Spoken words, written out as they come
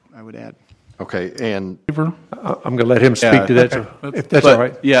I would add. Okay, and I'm going to let him speak to that, Okay. if that's all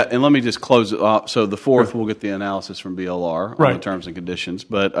right. Yeah, and let me just close it off. So the 4th, we'll get the analysis from BLR on the Right. terms and conditions.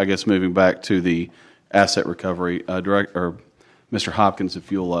 But I guess moving back to the asset recovery, Director, Mr. Hopkins,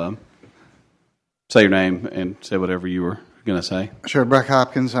 if you'll say your name and say whatever you were going to say. Sure, Breck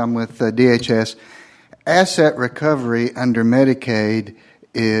Hopkins. I'm with DHS. Asset recovery under Medicaid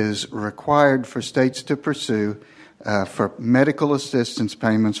is required for states to pursue for medical assistance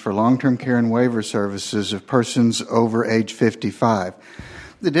payments for long-term care and waiver services of persons over age 55.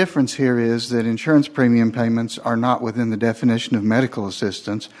 The difference here is that insurance premium payments are not within the definition of medical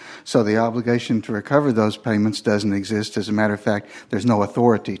assistance, so the obligation to recover those payments doesn't exist. As a matter of fact, there's no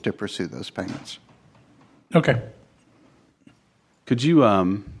authority to pursue those payments. Okay. Could you,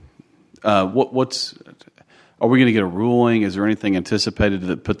 what's, are we going to get a ruling? Is there anything anticipated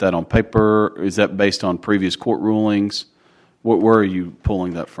to put that on paper? Is that based on previous court rulings? Where are you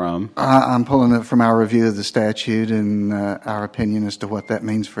pulling that from? I'm pulling it from our review of the statute and our opinion as to what that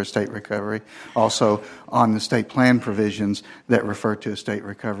means for state recovery. Also, on the state plan provisions that refer to a state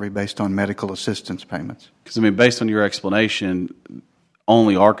recovery based on medical assistance payments. Because, I mean, based on your explanation,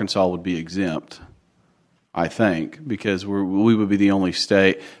 only Arkansas would be exempt, I think, because we would be the only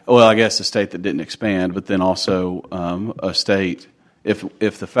state, well, I guess a state that didn't expand, but then also a state,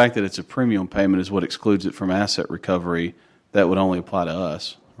 if the fact that it's a premium payment is what excludes it from asset recovery, that would only apply to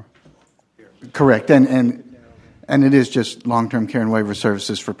us. Correct, and it is just long-term care and waiver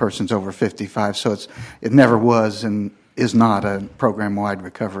services for persons over 55, so it never was and is not a program-wide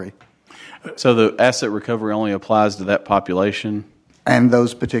recovery. So the asset recovery only applies to that population? And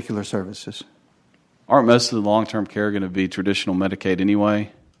those particular services. Aren't most of the long-term care going to be traditional Medicaid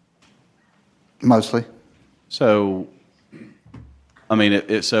anyway? Mostly. So, I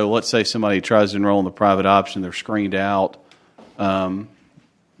mean, so let's say somebody tries to enroll in the private option, they're screened out,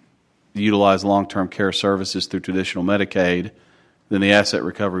 utilize long-term care services through traditional Medicaid, then the asset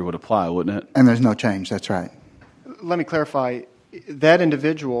recovery would apply, wouldn't it? And there's no change, that's right. Let me clarify. That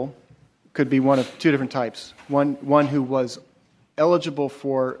individual could be one of two different types. One who was eligible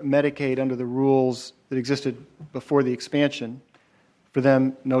for Medicaid under the rules that existed before the expansion. For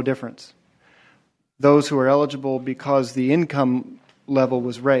them, no difference. Those who are eligible because the income level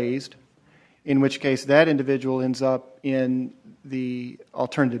was raised, in which case that individual ends up in the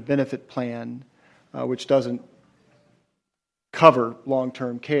alternative benefit plan, which doesn't cover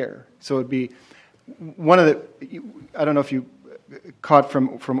long-term care. So it would be one of the, I don't know if you caught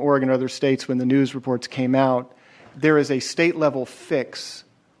from Oregon or other states when the news reports came out, there is a state-level fix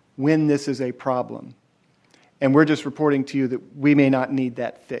when this is a problem. And we're just reporting to you that we may not need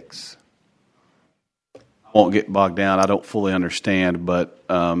that fix. I won't get bogged down. I don't fully understand, but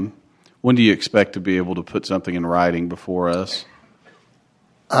when do you expect to be able to put something in writing before us?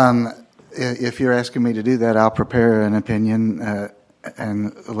 If you're asking me to do that, I'll prepare an opinion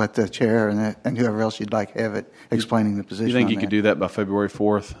and let the chair and whoever else you'd like have it explaining the position. You think on you that. could do that by February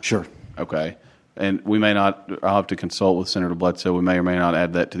 4th? Sure. Okay. And we may not, I'll have to consult with Senator Bledsoe. We may or may not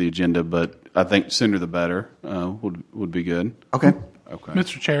add that to the agenda, but I think sooner the better would be good. Okay. Okay.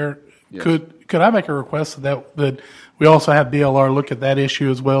 Mr. Chair, Yes. could I make a request that we also have BLR look at that issue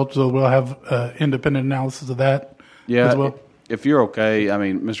as well, so we'll have independent analysis of that as well? If you're okay, I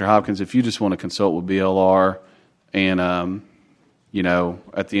mean, Mr. Hopkins, if you just want to consult with BLR and, you know,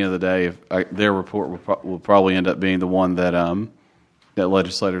 at the end of the day, their report will probably end up being the one that that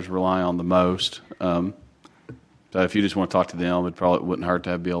legislators rely on the most. So if you just want to talk to them, it probably wouldn't hurt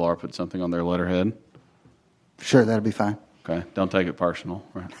to have BLR put something on their letterhead. Sure, that'll be fine. Okay, don't take it personal.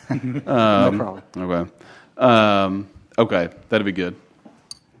 Right? No problem. Okay. Okay, that'd be good.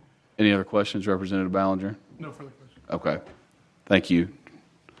 Any other questions, Representative Ballinger? No further questions. Okay, thank you.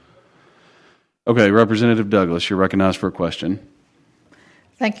 Okay, Representative Douglas, you're recognized for a question.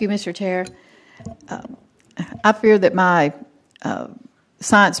 Thank you, Mr. Chair. I fear that my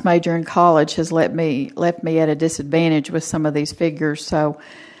science major in college has left me at a disadvantage with some of these figures, so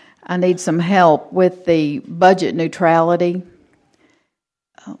I need some help with the budget neutrality.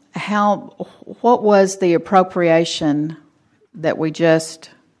 What was the appropriation that we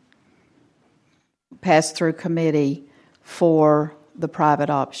just passed through committee for the private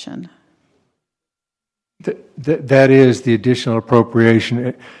option? That is the additional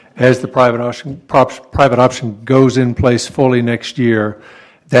appropriation. As the private option goes in place fully next year,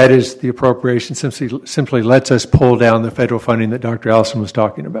 that is the appropriation simply lets us pull down the federal funding that Dr. Allison was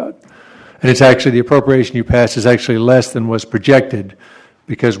talking about. And it's actually the appropriation you passed is actually less than was projected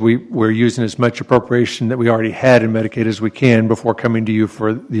because we're using as much appropriation that we already had in Medicaid as we can before coming to you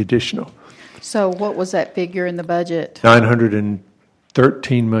for the additional. So what was that figure in the budget?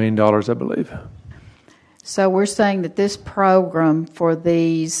 $13 million, I believe. So we're saying that this program for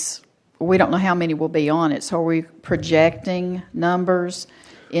these, we don't know how many will be on it. So are we projecting numbers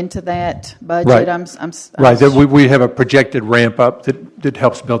into that budget? Right. Right. That we have a projected ramp up that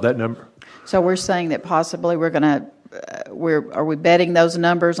helps build that number. So we're saying that possibly we're going to, are we betting those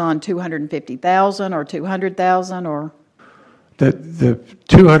numbers on 250,000 or 200,000 or? The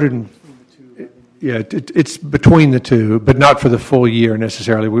 200, it's between the two, but not for the full year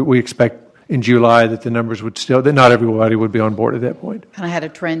necessarily. We expect in July that the numbers would still, that not everybody would be on board at that point. Kind of had a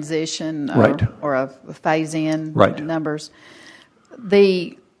transition Right. or a phase-in Right. numbers.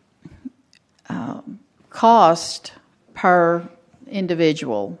 The cost per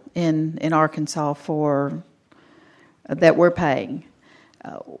individual in Arkansas for that we're paying,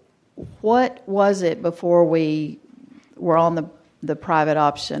 what was it before we were on the private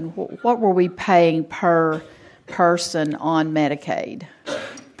option? What were we paying per person on Medicaid?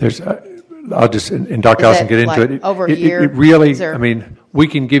 There's, I'll just, and Dr. Allison get into it. Over a year? It really, I mean, we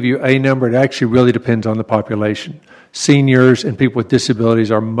can give you a number. It actually really depends on the population. Seniors and people with disabilities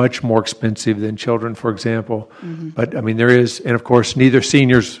are much more expensive than children, for example. Mm-hmm. But, I mean, there is, and of course, neither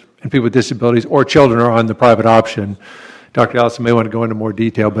seniors and people with disabilities or children are on the private option. Dr. Allison may want to go into more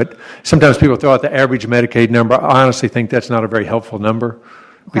detail, but sometimes people throw out the average Medicaid number. I honestly think that's not a very helpful number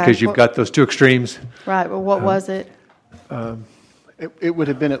because you've got those two extremes. Right. Well, what was it? It would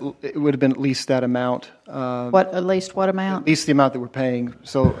have been at least that amount. What at least what amount? At least the amount that we're paying.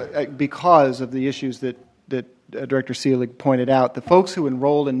 So because of the issues that Director Seelig pointed out, the folks who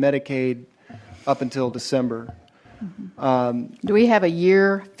enrolled in Medicaid up until December. Do we have a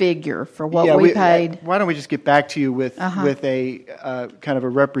year figure for what we paid? Why don't we just get back to you with a kind of a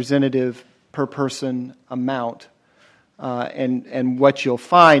representative per person amount, and what you'll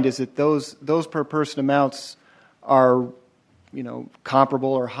find is that those per person amounts are,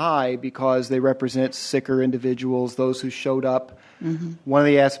 comparable or high because they represent sicker individuals, those who showed up. Mm-hmm. One of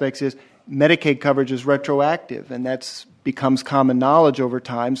the aspects is Medicaid coverage is retroactive, and that becomes common knowledge over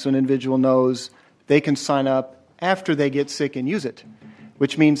time. So an individual knows they can sign up after they get sick and use it,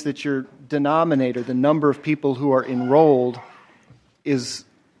 which means that your denominator, the number of people who are enrolled, is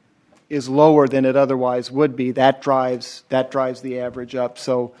lower than it otherwise would be. That drives the average up.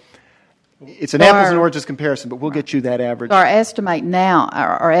 So it's an apples and oranges comparison, but we'll get you that average. Our estimate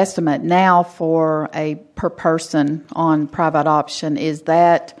now for a per person on private option, is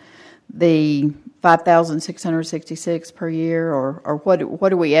that the 5,666 per year, or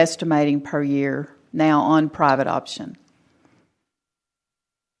what are we estimating per year now on private option?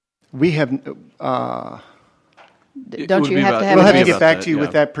 We have. Don't you have to have? We'll have to get back to you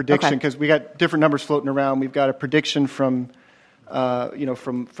with that prediction because we got different numbers floating around. We've got a prediction from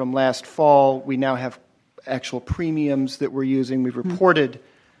last fall. We now have actual premiums that we're using. We've reported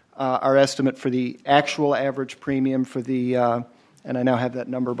our estimate for the actual average premium for the, and I now have that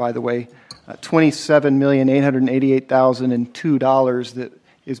number, by the way, $27,888,002 that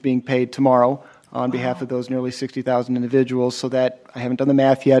is being paid tomorrow on behalf of those nearly 60,000 individuals. So that, I haven't done the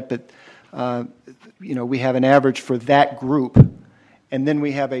math yet, but we have an average for that group, and then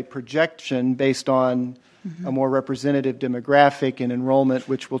we have a projection based on a more representative demographic and enrollment,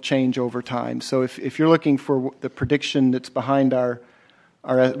 which will change over time. So if you're looking for the prediction that's behind our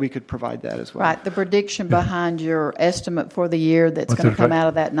we could provide that as well. Right, the prediction behind your estimate for the year that's going to come out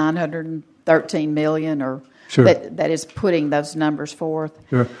of that $913 million, or sure. that is putting those numbers forth.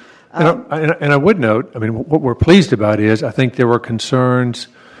 Sure. And I would note, I mean, what we're pleased about is I think there were concerns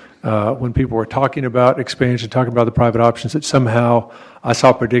when people were talking about expansion, talking about the private options, that somehow I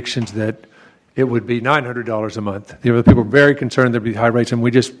saw predictions that it would be $900 a month. The other people were very concerned there'd be high rates, and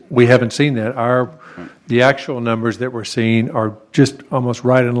we haven't seen that. The actual numbers that we're seeing are just almost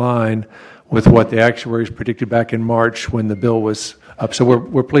right in line with what the actuaries predicted back in March when the bill was up. So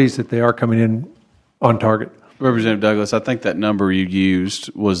we're pleased that they are coming in on target. Representative Douglas, I think that number you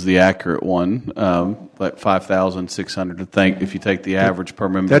used was the accurate one, like 5,600. I think if you take the average per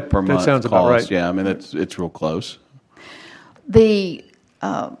member per month, that sounds cost, about right. Yeah, I mean it's real close. The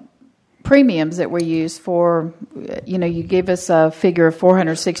premiums that we use for, you give us a figure of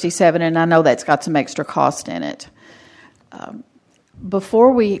 467, and I know that's got some extra cost in it.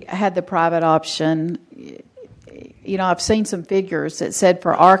 Before we had the private option, I've seen some figures that said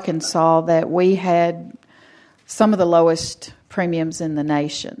for Arkansas that we had some of the lowest premiums in the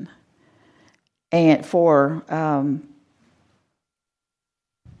nation, and for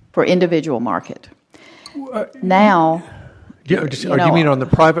individual market. Now, do you mean on the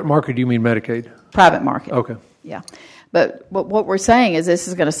private market? Or do you mean Medicaid? Private market. Okay. Yeah, but what we're saying is this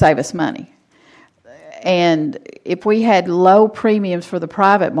is going to save us money, And if we had low premiums for the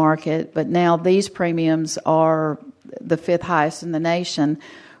private market, but now these premiums are the fifth highest in the nation,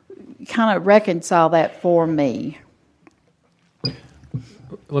 kind of reconcile that for me.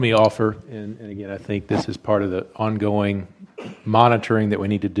 Let me offer, and again, I think this is part of the ongoing monitoring that we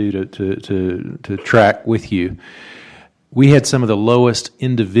need to do to track with you. We had some of the lowest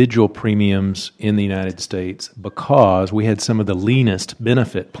individual premiums in the United States because we had some of the leanest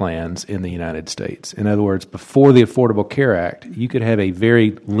benefit plans in the United States. In other words, before the Affordable Care Act, you could have a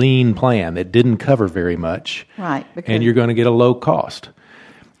very lean plan that didn't cover very much, Right, and you're going to get a low cost.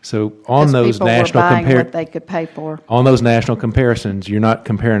 So on those people were national buying what they could pay for. on those national comparisons, you're not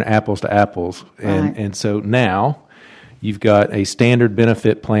comparing apples to apples, Right. and so now you've got a standard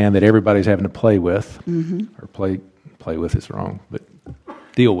benefit plan that everybody's having to play with, or play with is wrong, but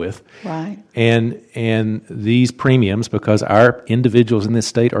deal with. Right. And these premiums, because our individuals in this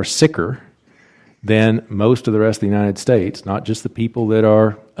state are sicker than most of the rest of the United States, not just the people that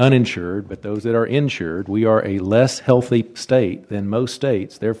are uninsured, but those that are insured, we are a less healthy state than most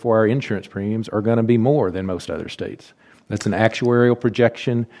states. Therefore, our insurance premiums are going to be more than most other states. That's an actuarial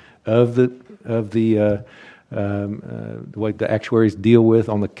projection of the way the actuaries deal with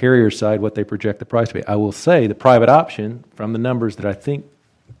on the carrier side what they project the price to be. I will say the private option, from the numbers that I think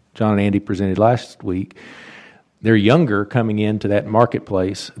John and Andy presented last week, they're younger coming into that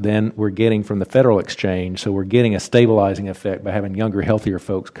marketplace than we're getting from the federal exchange. So we're getting a stabilizing effect by having younger, healthier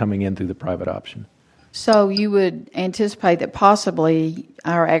folks coming in through the private option. So you would anticipate that possibly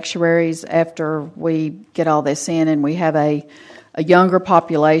our actuaries, after we get all this in and we have a younger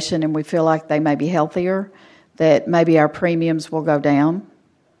population and we feel like they may be healthier, that maybe our premiums will go down?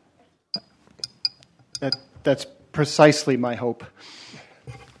 That's precisely my hope.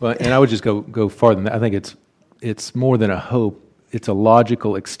 Well, and I would just go farther than that. I think it's more than a hope. It's a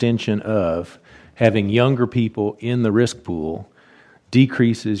logical extension of having younger people in the risk pool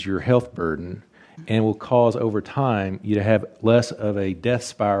decreases your health burden and will cause over time you to have less of a death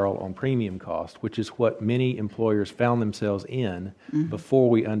spiral on premium cost, which is what many employers found themselves in before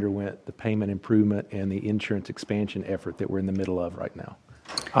we underwent the payment improvement and the insurance expansion effort that we're in the middle of right now.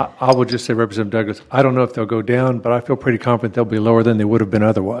 I will just say, Representative Douglas, I don't know if they'll go down, but I feel pretty confident they'll be lower than they would have been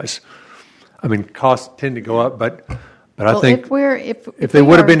otherwise. I mean, costs tend to go up, but I think if they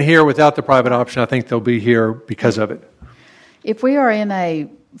would have been here without the private option, I think they'll be here because of it. If we are in a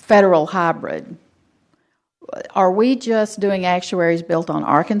federal hybrid, are we just doing actuaries built on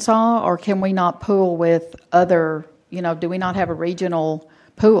Arkansas, or can we not pool with other, do we not have a regional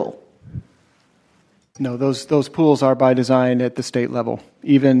pool? No, those pools are by design at the state level.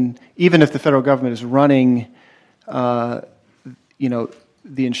 Even if the federal government is running, the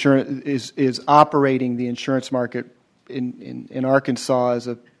insurance is operating the insurance market in Arkansas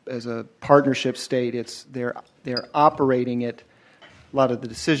as a partnership state. They're operating it. A lot of the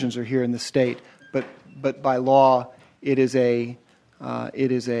decisions are here in the state, but by law, it is a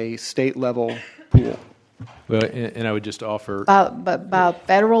state level pool. Well, and I would just offer, By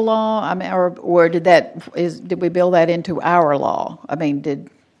federal law, I mean, or did we build that into our law? I mean,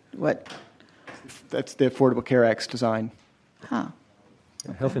 That's the Affordable Care Act's design. Huh.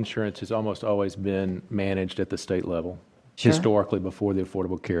 health insurance has almost always been managed at the state level, Sure. historically before the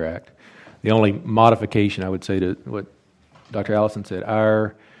Affordable Care Act. The only modification I would say to what Dr. Allison said,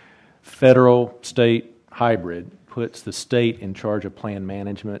 our federal-state hybrid puts the state in charge of plan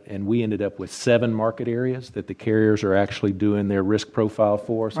management, and we ended up with 7 market areas that the carriers are actually doing their risk profile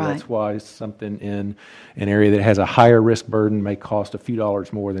for. So Right. that's why something in an area that has a higher risk burden may cost a few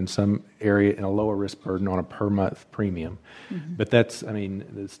dollars more than some area in a lower risk burden on a per month premium. But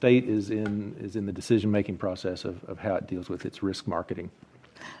the state is in the decision-making process of how it deals with its risk marketing.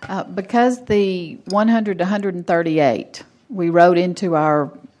 Because the 100 to 138, we wrote into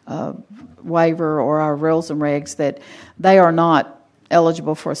our waiver or our rules and regs that they are not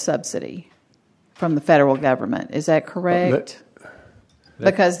eligible for a subsidy from the federal government. Is that correct?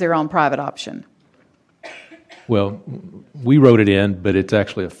 Because they're on private option. Well, we wrote it in, but it's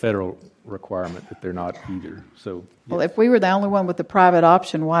actually a federal requirement that they're not either. So, Well, if we were the only one with the private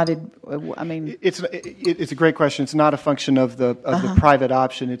option, why did, It's a great question. It's not a function of the private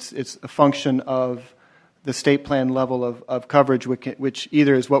option. It's a function of the state plan level of coverage, which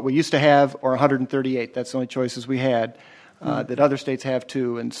either is what we used to have or 138. That's the only choices we had. That other states have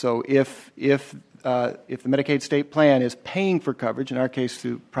too. And so if the Medicaid state plan is paying for coverage, in our case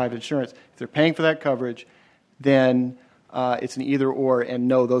through private insurance, if they're paying for that coverage, then it's an either or, and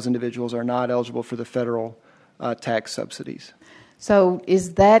no, those individuals are not eligible for the federal tax subsidies. So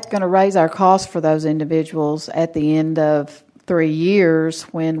is that going to raise our costs for those individuals at the end of 3 years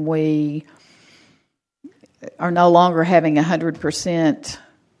when we are no longer having 100%.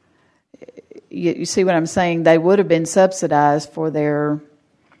 You see what I'm saying? They would have been subsidized for their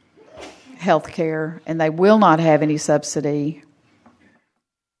health care, and they will not have any subsidy.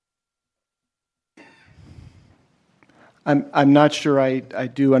 I'm not sure I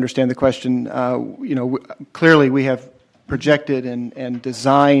do understand the question. Clearly we have projected and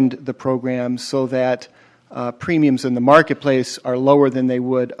designed the program so that premiums in the marketplace are lower than they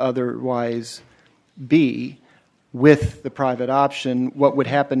would otherwise be with the private option. What would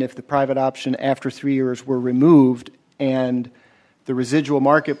happen if the private option after 3 years were removed and the residual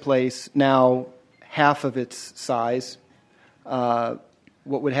marketplace now half of its size?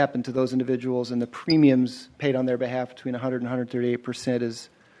 What would happen to those individuals, and the premiums paid on their behalf between 100 and 138% is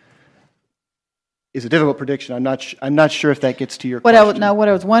a difficult prediction. I'm not sure if that gets to your question. What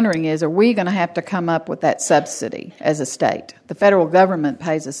I was wondering is, are we going to have to come up with that subsidy as a state? The federal government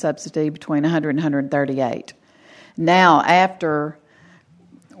pays a subsidy between 100 and 138. Now, after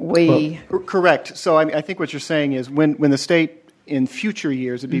we... Correct. So I think what you're saying is when the state in future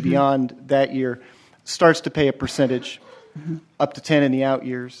years, it'd be beyond that year, starts to pay a percentage up to 10 in the out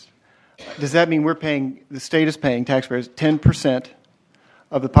years, does that mean the state is paying taxpayers 10%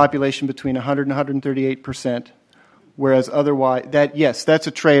 of the population between 100 and 138%, whereas otherwise, that's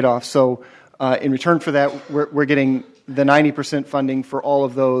a trade-off. So in return for that, we're getting the 90% funding for all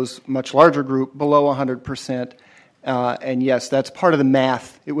of those much larger group below 100%. And yes, that's part of the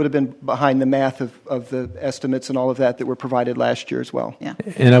math. It would have been behind the math of the estimates and all of that were provided last year as well. Yeah.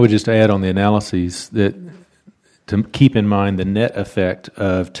 And I would just add on the analyses that to keep in mind the net effect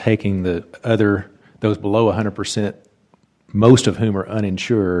of taking those below 100%, most of whom are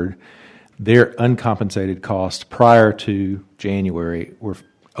uninsured, their uncompensated costs prior to January were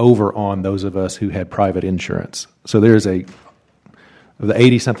over on those of us who had private insurance. So there's of the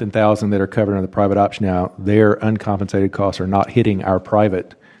 80-something thousand that are covered under the private option now, their uncompensated costs are not hitting our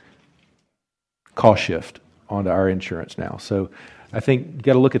private cost shift onto our insurance now. So I think you've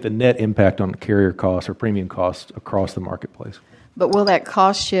got to look at the net impact on carrier costs or premium costs across the marketplace. But will that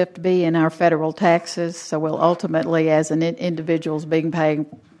cost shift be in our federal taxes? So we'll ultimately, as an individuals, be paying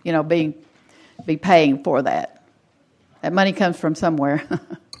for that. That money comes from somewhere.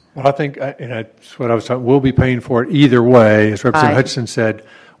 Well, I think, and that's what I was talking, we'll be paying for it either way. As Representative Hutchinson said,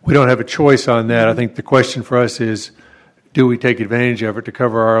 we don't have a choice on that. I think the question for us is, do we take advantage of it to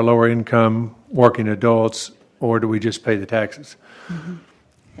cover our lower income working adults, or do we just pay the taxes? Mm-hmm.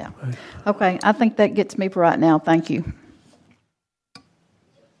 Yeah. Okay, I think that gets me for right now. Thank you.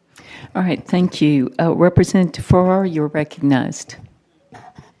 All right, thank you. Representative Farrar, you're recognized.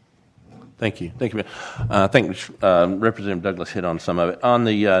 Thank you. Thank you. I think Representative Douglas hit on some of it. On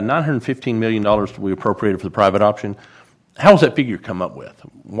the $915 million we appropriated for the private option, how was that figure come up with?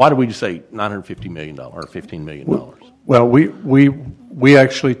 Why did we just say $950 million or $15 million? Well, we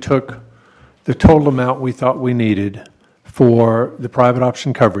actually took the total amount we thought we needed for the private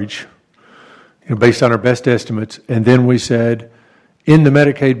option coverage, based on our best estimates, and then we said, in the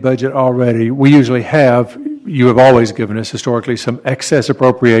Medicaid budget already, we usually have, you have always given us historically some excess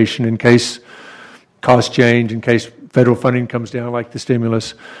appropriation in case costs change, in case federal funding comes down like the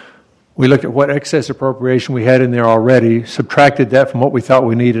stimulus. We looked at what excess appropriation we had in there already, subtracted that from what we thought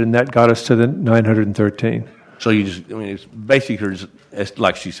we needed, and that got us to the 913. So you just, it's basically, just,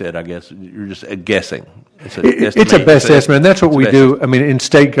 like she said, I guess, you're just guessing. It's a best estimate, and that's what we do. I mean, in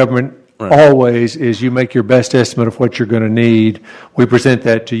state government, right, always is you make your best estimate of what you're going to need. We present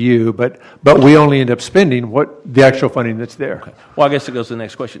that to you, but we only end up spending the actual funding that's there. Okay. Well, I guess it goes to the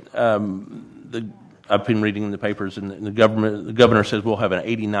next question. I've been reading in the papers, and the governor says we'll have an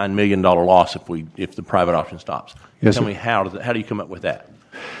 $89 million loss if the private option stops. Yes, Tell sir. me how do you come up with that?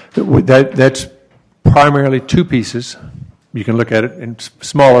 That's primarily two pieces. You can look at it in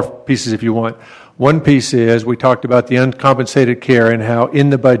smaller pieces if you want. One piece is we talked about the uncompensated care and how in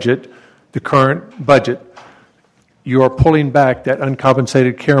the budget, the current budget, you are pulling back that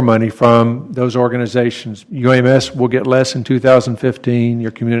uncompensated care money from those organizations. UAMS will get less in 2015,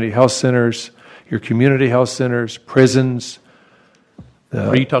 your community health centers, prisons.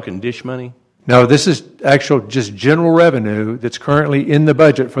 Are you talking dish money? No, this is actual just general revenue that's currently in the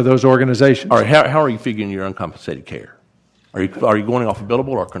budget for those organizations. All right, how are you figuring your uncompensated care? Are you going off of billable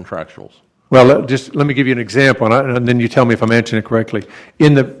or contractuals? Well, let me give you an example, and then you tell me if I'm answering it correctly.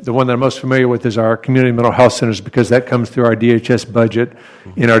 In the one that I'm most familiar with is our community mental health centers, because that comes through our DHS budget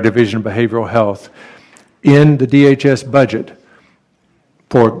in our Division of Behavioral Health. In the DHS budget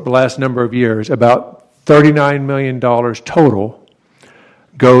for the last number of years, about $39 million total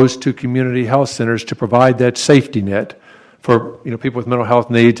goes to community health centers to provide that safety net for people with mental health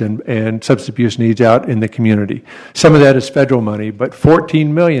needs and substance abuse needs out in the community. Some of that is federal money, but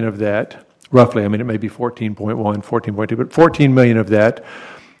 14 million of that, roughly, I mean, it may be 14.1, 14.2, but 14 million of that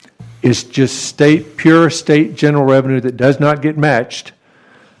is just pure state general revenue that does not get matched,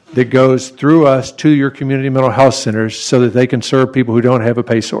 that goes through us to your community mental health centers so that they can serve people who don't have a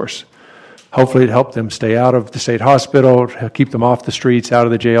pay source. Hopefully it helped them stay out of the state hospital, keep them off the streets, out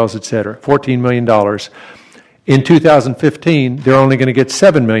of the jails, et cetera. $14 million. In 2015, they're only going to get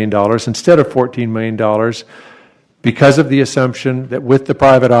 $7 million instead of $14 million because of the assumption that with the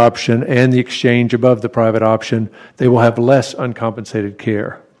private option and the exchange above the private option, they will have less uncompensated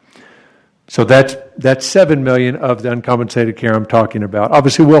care. So that's $7 million of the uncompensated care I'm talking about.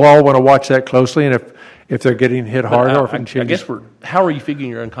 Obviously, we'll all want to watch that closely, and if they're getting hit hard or if it changes. I guess how are you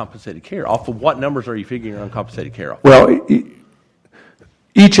figuring your uncompensated care? Off of what numbers are you figuring your uncompensated care off? Well,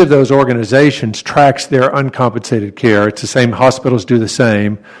 each of those organizations tracks their uncompensated care. It's the same. Hospitals do the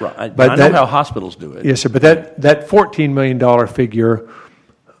same. Right. But I know how hospitals do it. Yes, sir. But that $14 million figure,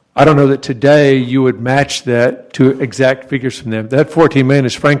 I don't know that today you would match that to exact figures from them. That $14 million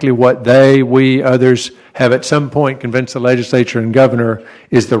is frankly what we, others have at some point convinced the legislature and governor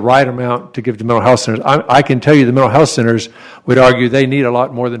is the right amount to give to mental health centers. I can tell you the mental health centers would argue they need a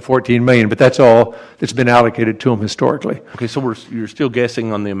lot more than $14 million, but that's all that's been allocated to them historically. Okay, so you're still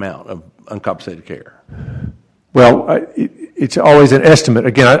guessing on the amount of uncompensated care. Well, it's always an estimate.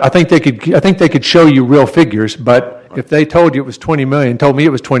 Again, I think they could show you real figures, but if they told you it was $20 million, told me it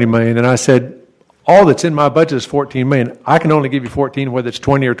was $20 million, and I said, all that's in my budget is $14 million, I can only give you 14, whether it's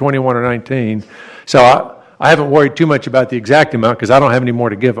 20 or 21 or 19. So I haven't worried too much about the exact amount because I don't have any more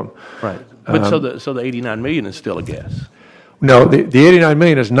to give them. Right. But so the $89 million is still a guess. No, the $89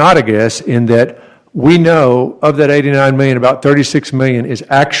 million is not a guess in that we know of that $89 million, about $36 million is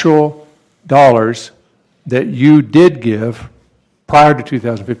actual dollars that you did give prior to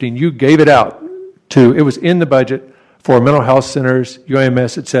 2015. You gave it out it was in the budget for mental health centers,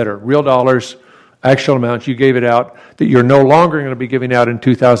 UAMS, et cetera. Real dollars, actual amounts, you gave it out that you're no longer going to be giving out in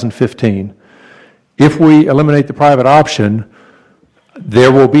 2015. If we eliminate the private option,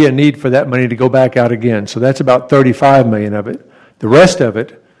 there will be a need for that money to go back out again. So that's about $35 million of it. The rest of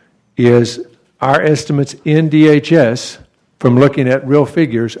it is our estimates in DHS from looking at real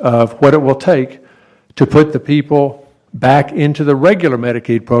figures of what it will take to put the people back into the regular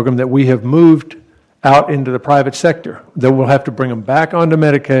Medicaid program that we have moved out into the private sector. That we'll have to bring them back onto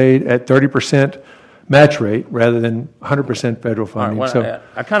Medicaid at 30% match rate rather than 100% federal funding. All right, well,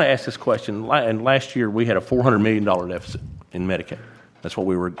 I kind of asked this question, and last year we had a $400 million deficit in Medicaid. That's what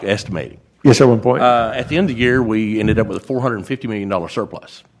we were estimating. Yes, at one point. At the end of the year, we ended up with a $450 million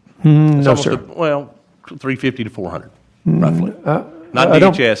surplus. No, sir. 350 to 400, roughly. Not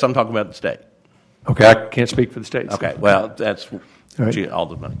DHS, I'm talking about the state. Okay, I can't speak for the states. Okay, well, that's right. All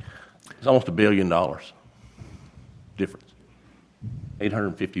the money. It's almost $1 billion difference.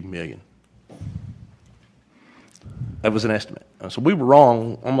 $850 million. That was an estimate. So we were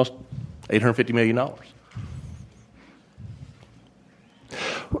wrong almost $850 million.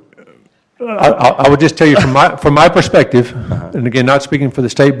 I would just tell you from my perspective, and again, not speaking for the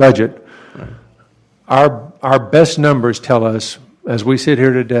state budget, our best numbers tell us, as we sit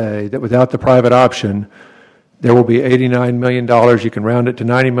here today, that without the private option, there will be $89 million. You can round it to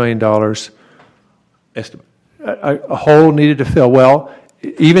 $90 million. Estimate. A hole needed to fill. Well,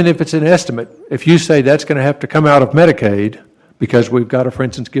 even if it's an estimate, if you say that's going to have to come out of Medicaid, because we've got to, for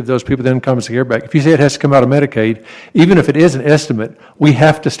instance, give those people the uncompensated care back. If you say it has to come out of Medicaid, even if it is an estimate, we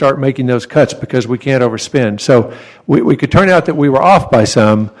have to start making those cuts because we can't overspend. So we could turn out that we were off by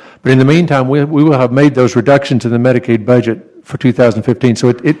some, but in the meantime, we will have made those reductions in the Medicaid budget for 2015. So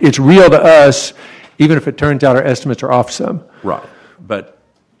it's real to us, even if it turns out our estimates are off some. Right. But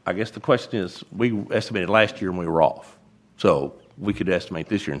I guess the question is, we estimated last year and we were off. So we could estimate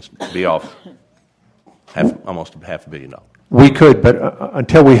this year and be off almost $500 million. We could, but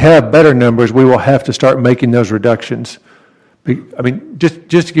until we have better numbers, we will have to start making those reductions. I mean, just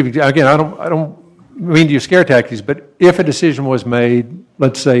to give you, again, I don't mean to use scare tactics, but if a decision was made,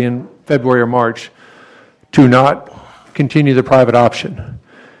 let's say in February or March, to not continue the private option,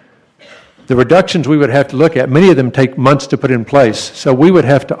 the reductions we would have to look at, many of them take months to put in place. So we would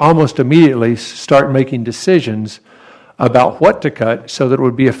have to almost immediately start making decisions about what to cut so that it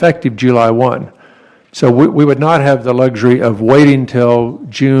would be effective July 1. So we would not have the luxury of waiting till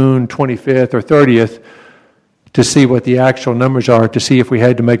June 25th or 30th to see what the actual numbers are, to see if we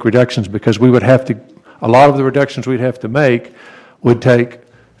had to make reductions, because we would have to, a lot of the reductions we'd have to make would take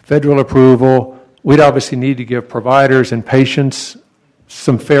federal approval. We'd obviously need to give providers and patients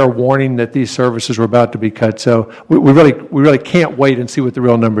some fair warning that these services were about to be cut. So we really can't wait and see what the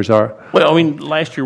real numbers are. Well, I mean, last year